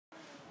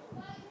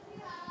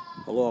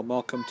Hello and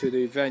welcome to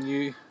the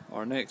venue,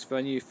 our next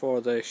venue for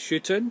the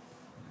shooting.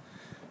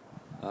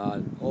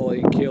 And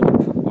Ollie and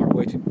Caleb are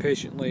waiting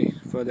patiently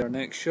for their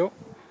next shot.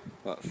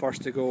 But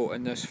first to go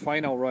in this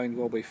final round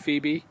will be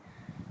Phoebe.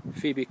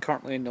 Phoebe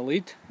currently in the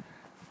lead.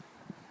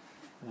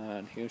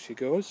 And here she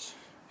goes.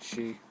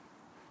 She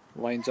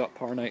lines up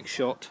her next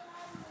shot.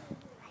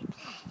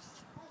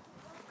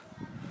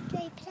 Do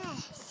I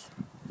press?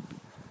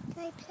 Do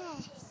I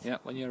press? Yeah,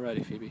 when you're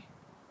ready, Phoebe.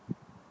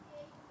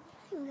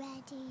 I'm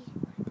ready.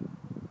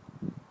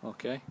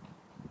 Okay.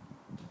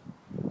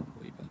 A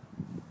wee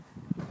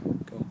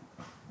bit. Go.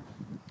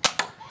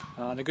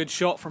 And a good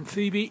shot from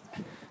Phoebe.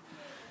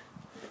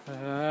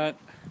 You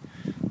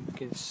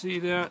can see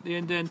there the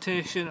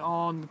indentation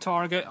on the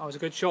target. That was a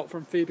good shot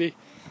from Phoebe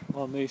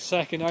on the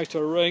second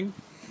outer ring.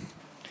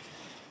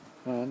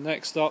 And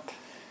next up,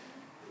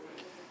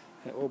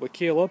 it will be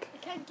Caleb. I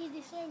can't get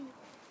this in.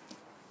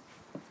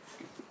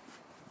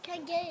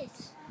 Can't get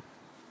it.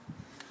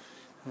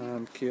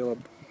 And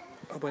Caleb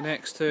will be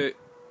next to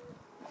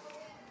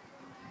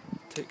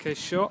take his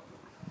shot.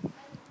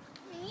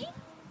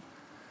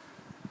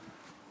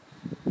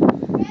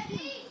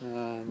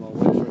 And we'll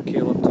wait for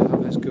Caleb to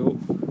have his go.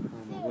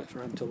 And we'll wait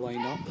for him to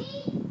line up.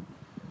 Am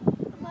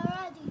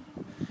I ready?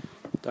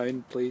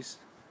 Down, please.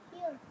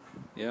 Here.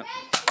 Yeah.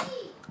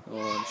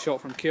 Oh, and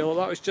shot from Caleb.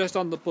 That was just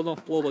on the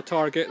below the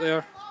target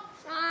there.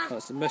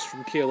 That's a miss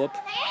from Caleb.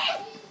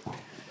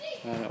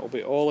 And it will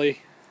be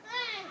Ollie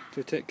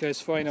to take his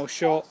final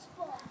shot.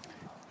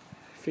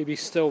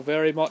 Phoebe's still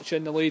very much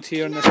in the lead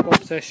here in this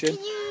competition.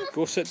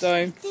 Go sit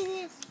down.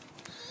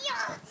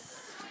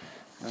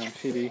 And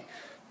Phoebe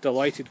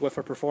delighted with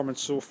her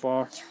performance so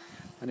far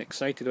and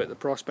excited about the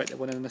prospect of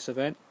winning this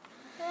event.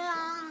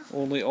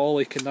 Only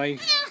Ollie can now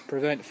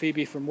prevent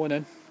Phoebe from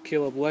winning.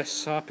 Caleb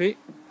less happy.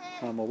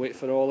 And we'll wait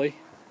for Ollie.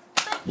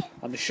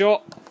 And the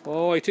shot.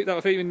 Oh, he took that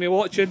without even me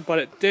watching, but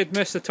it did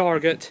miss the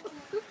target.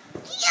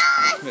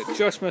 It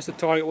just missed the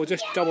target. We'll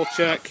just double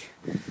check.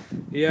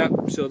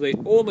 Yep, so the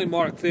only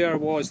mark there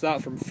was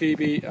that from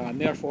Phoebe, and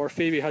therefore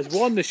Phoebe has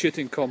won the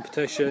shooting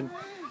competition,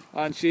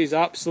 and she's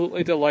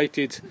absolutely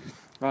delighted,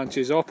 and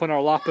she's up on her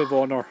lap of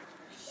honour.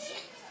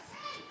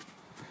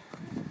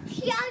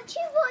 Daddy,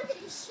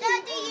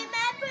 you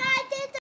remember